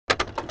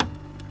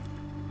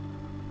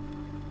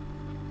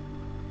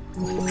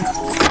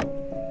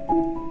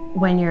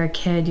When you're a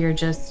kid, you're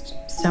just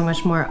so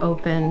much more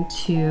open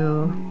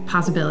to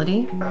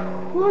possibility.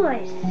 Cool,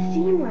 I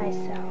see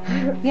myself.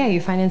 Yeah,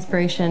 you find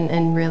inspiration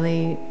in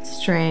really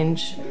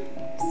strange,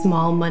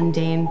 small,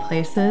 mundane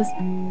places.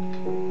 Isn't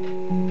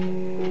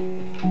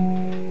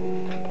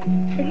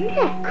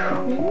that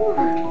cool?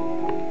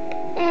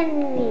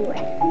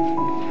 Anyway.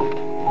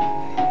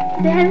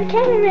 There's the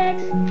camera,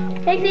 Max.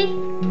 Maxie.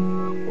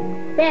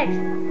 Max.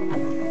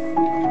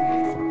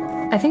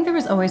 I think there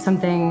was always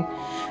something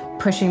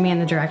pushing me in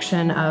the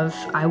direction of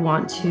I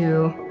want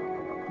to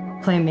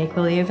play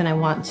make-believe and I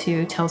want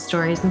to tell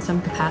stories in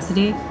some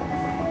capacity.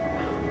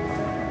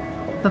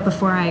 But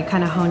before I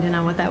kind of honed in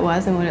on what that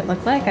was and what it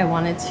looked like, I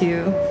wanted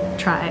to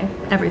try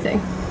everything.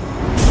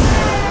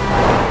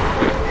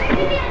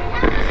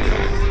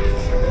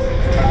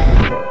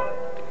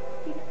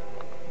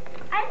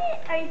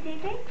 Are you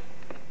sleeping?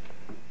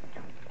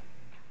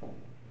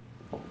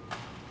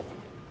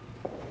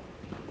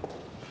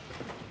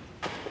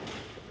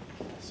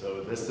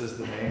 So this is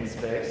the main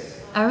space?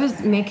 I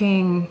was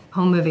making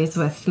home movies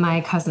with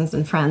my cousins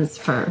and friends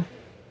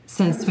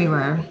since we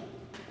were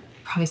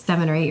probably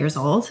 7 or 8 years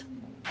old.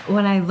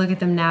 When I look at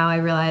them now, I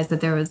realize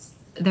that there was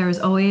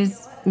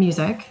always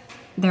music,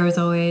 there was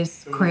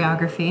always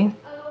choreography.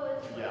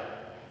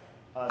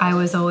 I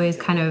was always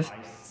kind of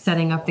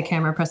setting up the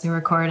camera, pressing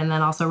record, and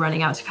then also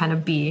running out to kind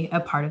of be a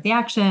part of the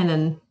action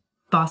and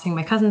bossing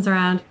my cousins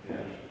around.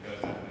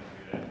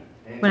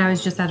 When I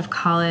was just out of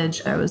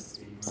college, I was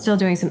still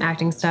doing some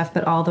acting stuff,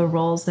 but all the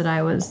roles that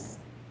I was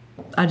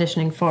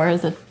auditioning for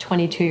as a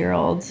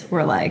 22-year-old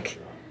were like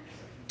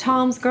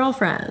Tom's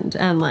girlfriend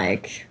and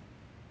like,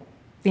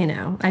 you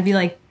know, I'd be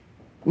like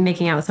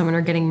making out with someone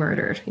or getting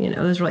murdered. You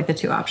know, those were like the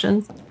two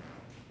options.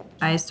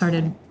 I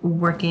started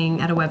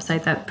working at a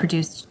website that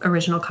produced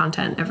original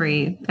content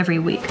every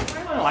week.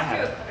 Oh, I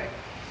have it. Okay.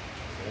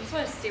 I just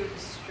want to see what the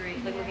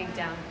street, like looking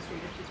down the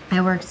street.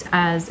 I worked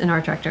as an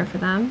art director for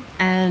them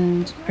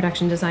and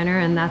production designer,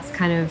 and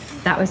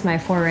that was my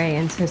foray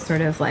into sort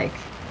of like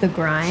the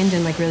grind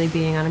and like really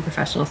being on a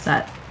professional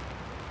set.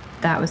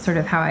 That was sort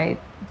of how I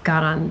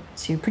got on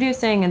to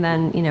producing, and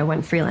then, you know,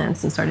 went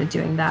freelance and started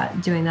doing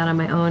that on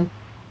my own.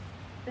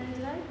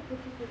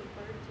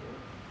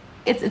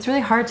 It's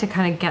really hard to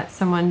kind of get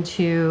someone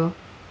to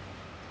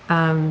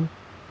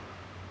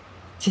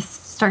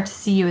just start to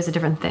see you as a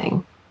different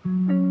thing.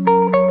 I'm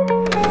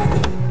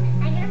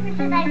gonna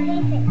pretend I'm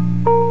painting.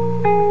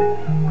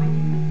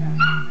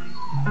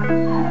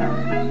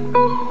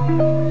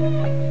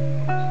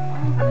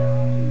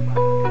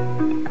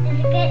 Did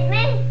you get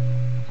me?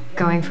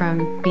 Going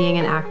from being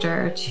an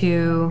actor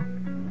to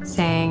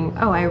saying,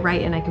 oh, I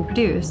write and I can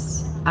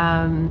produce,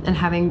 and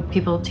having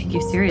people take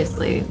you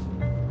seriously.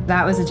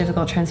 That was a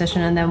difficult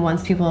transition, and then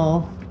once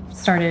people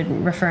started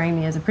referring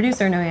me as a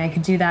producer, knowing I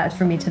could do that,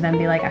 for me to then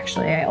be like,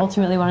 actually, I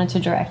ultimately wanted to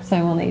direct, so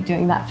I'm only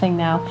doing that thing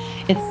now.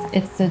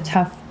 It's a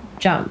tough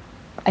jump.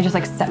 I just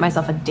like set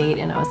myself a date,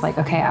 and I was like,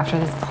 okay, after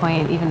this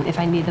point, even if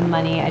I need the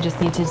money, I just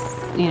need to,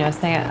 you know,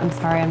 say, I'm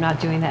sorry, I'm not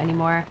doing that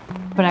anymore.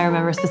 But I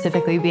remember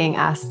specifically being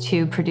asked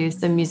to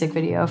produce a music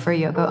video for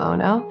Yoko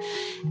Ono,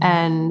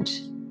 and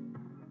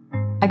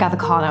I got the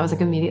call, and I was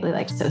like immediately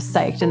like so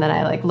psyched, and then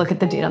I like look at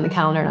the date on the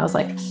calendar, and I was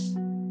like,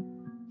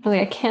 really,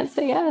 I can't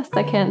say yes.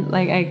 I can't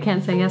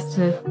say yes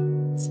to,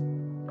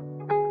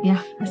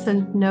 yeah, I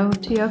said no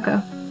to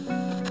Yoko.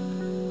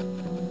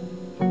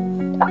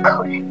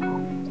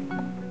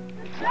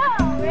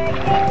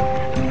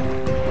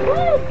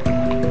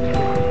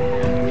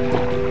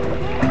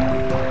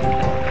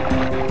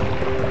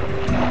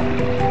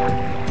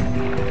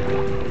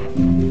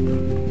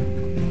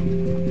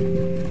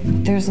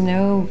 There's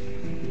no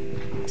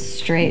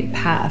straight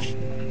path.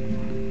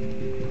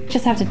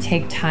 Just have to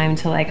take time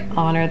to like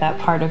honor that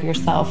part of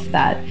yourself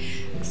that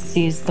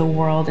sees the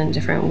world in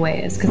different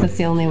ways, because it's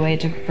the only way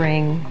to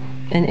bring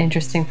an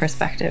interesting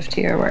perspective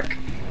to your work.